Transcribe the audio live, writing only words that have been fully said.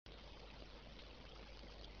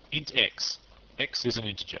int x. X is an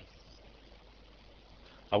integer.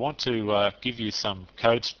 I want to give you some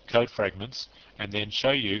code fragments and then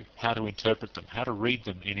show you how to interpret them, how to read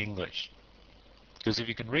them in English. Because if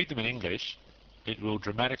you can read them in English, it will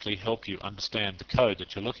dramatically help you understand the code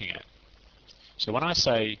that you're looking at. So when I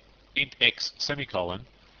say int x semicolon,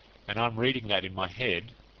 and I'm reading that in my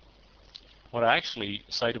head, what I actually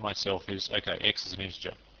say to myself is, okay, x is an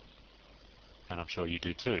integer. And I'm sure you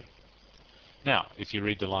do too. Now, if you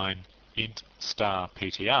read the line int star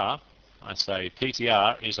ptr, I say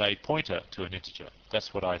ptr is a pointer to an integer.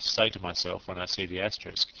 That's what I say to myself when I see the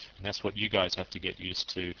asterisk. And that's what you guys have to get used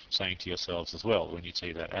to saying to yourselves as well when you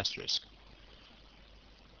see that asterisk.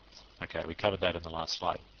 Okay, we covered that in the last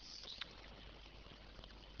slide.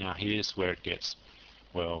 Now here's where it gets,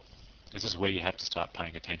 well, this is where you have to start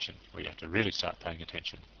paying attention, where you have to really start paying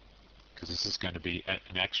attention. Because this is going to be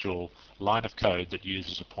an actual line of code that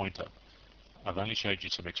uses a pointer. I've only showed you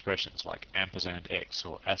some expressions like ampersand x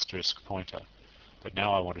or asterisk pointer, but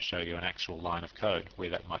now I want to show you an actual line of code where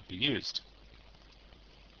that might be used.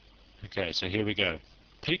 Okay, so here we go.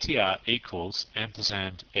 ptr equals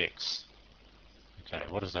ampersand x. Okay,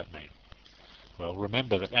 what does that mean? Well,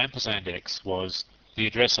 remember that ampersand x was the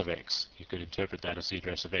address of x. You could interpret that as the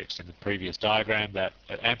address of x. In the previous diagram, that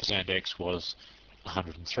ampersand x was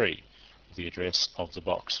 103, the address of the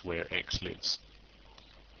box where x lives.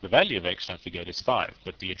 The value of x, don't forget, is 5,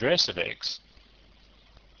 but the address of x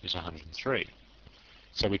is 103.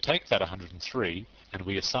 So we take that 103 and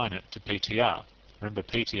we assign it to ptr. Remember,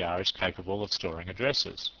 ptr is capable of storing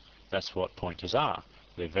addresses. That's what pointers are.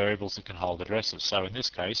 They're variables that can hold addresses. So in this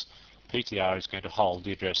case, ptr is going to hold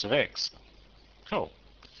the address of x. Cool.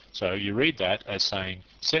 So you read that as saying,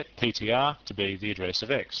 set ptr to be the address of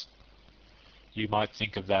x. You might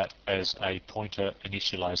think of that as a pointer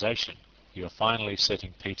initialization. You are finally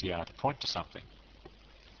setting ptr to point to something.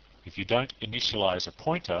 If you don't initialize a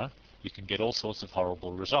pointer, you can get all sorts of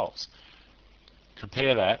horrible results.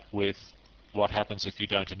 Compare that with what happens if you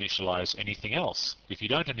don't initialize anything else. If you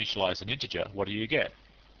don't initialize an integer, what do you get?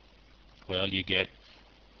 Well, you get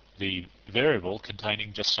the variable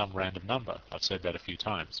containing just some random number. I've said that a few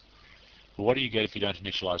times. But what do you get if you don't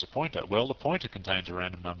initialize a pointer? Well, the pointer contains a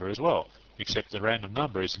random number as well, except the random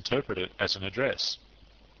number is interpreted as an address.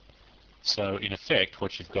 So in effect,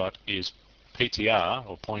 what you've got is ptr,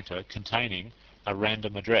 or pointer, containing a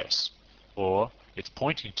random address, or it's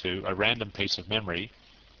pointing to a random piece of memory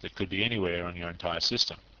that could be anywhere on your entire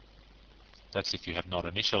system. That's if you have not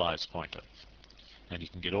initialized pointer. And you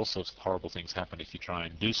can get all sorts of horrible things happen if you try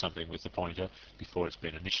and do something with the pointer before it's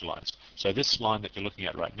been initialized. So this line that you're looking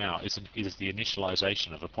at right now is the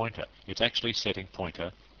initialization of a pointer. It's actually setting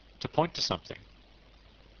pointer to point to something.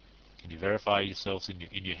 Can you verify yourselves in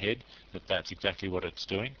your head that that's exactly what it's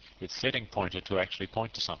doing? It's setting pointer to actually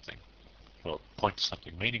point to something. Well, point to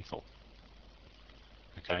something meaningful.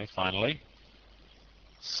 Okay, finally,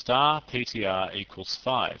 star ptr equals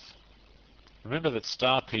 5. Remember that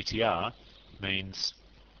star ptr means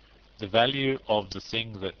the value of the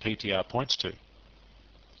thing that ptr points to.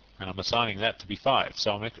 And I'm assigning that to be 5.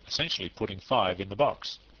 So I'm essentially putting 5 in the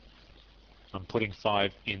box. I'm putting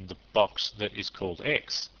 5 in the box that is called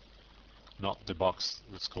x, not the box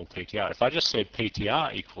that's called ptr. If I just said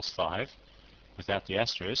ptr equals 5 without the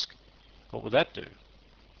asterisk, what would that do?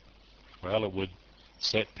 Well, it would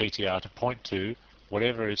set ptr to point to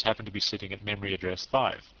whatever is happened to be sitting at memory address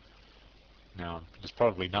 5. Now, there's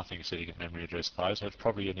probably nothing sitting at memory address 5, so it's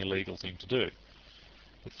probably an illegal thing to do.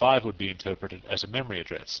 But 5 would be interpreted as a memory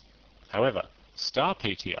address. However, star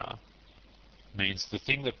ptr means the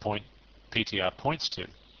thing that ptr points to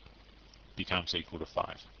becomes equal to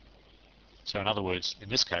 5. So in other words, in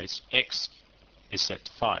this case, x is set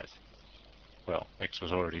to 5. Well, x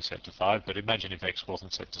was already set to 5, but imagine if x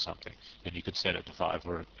wasn't set to something, then you could set it to 5.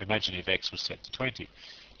 Or imagine if x was set to 20.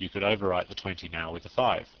 You could overwrite the 20 now with a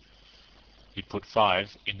 5. You'd put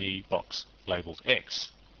 5 in the box labeled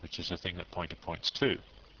x, which is the thing that pointer points to.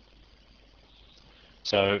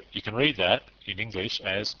 So you can read that in English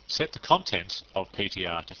as set the contents of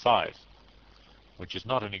ptr to 5, which is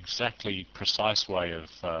not an exactly precise way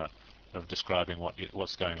of describing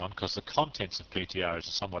what's going on, because the contents of ptr is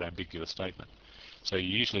a somewhat ambiguous statement. So you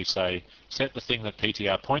usually say, set the thing that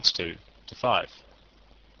ptr points to 5.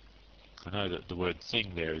 I know that the word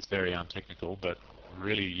thing there is very untechnical, but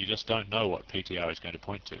really you just don't know what ptr is going to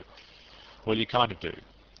point to. Well, you kind of do.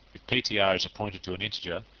 If ptr is a pointer to an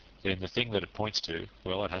integer, then the thing that it points to,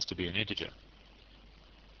 well, it has to be an integer.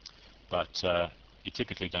 But you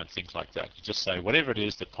typically don't think like that. You just say, whatever it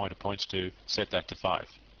is that pointer points to, set that to 5.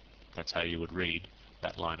 That's how you would read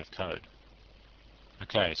that line of code.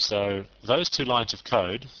 Okay, so those two lines of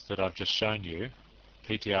code that I've just shown you,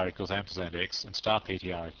 ptr equals ampersand x and star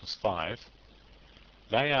ptr equals 5,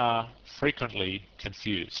 they are frequently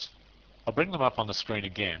confused. I'll bring them up on the screen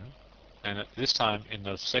again, and this time in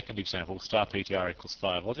the second example, star ptr equals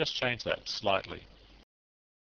 5, I'll just change that slightly.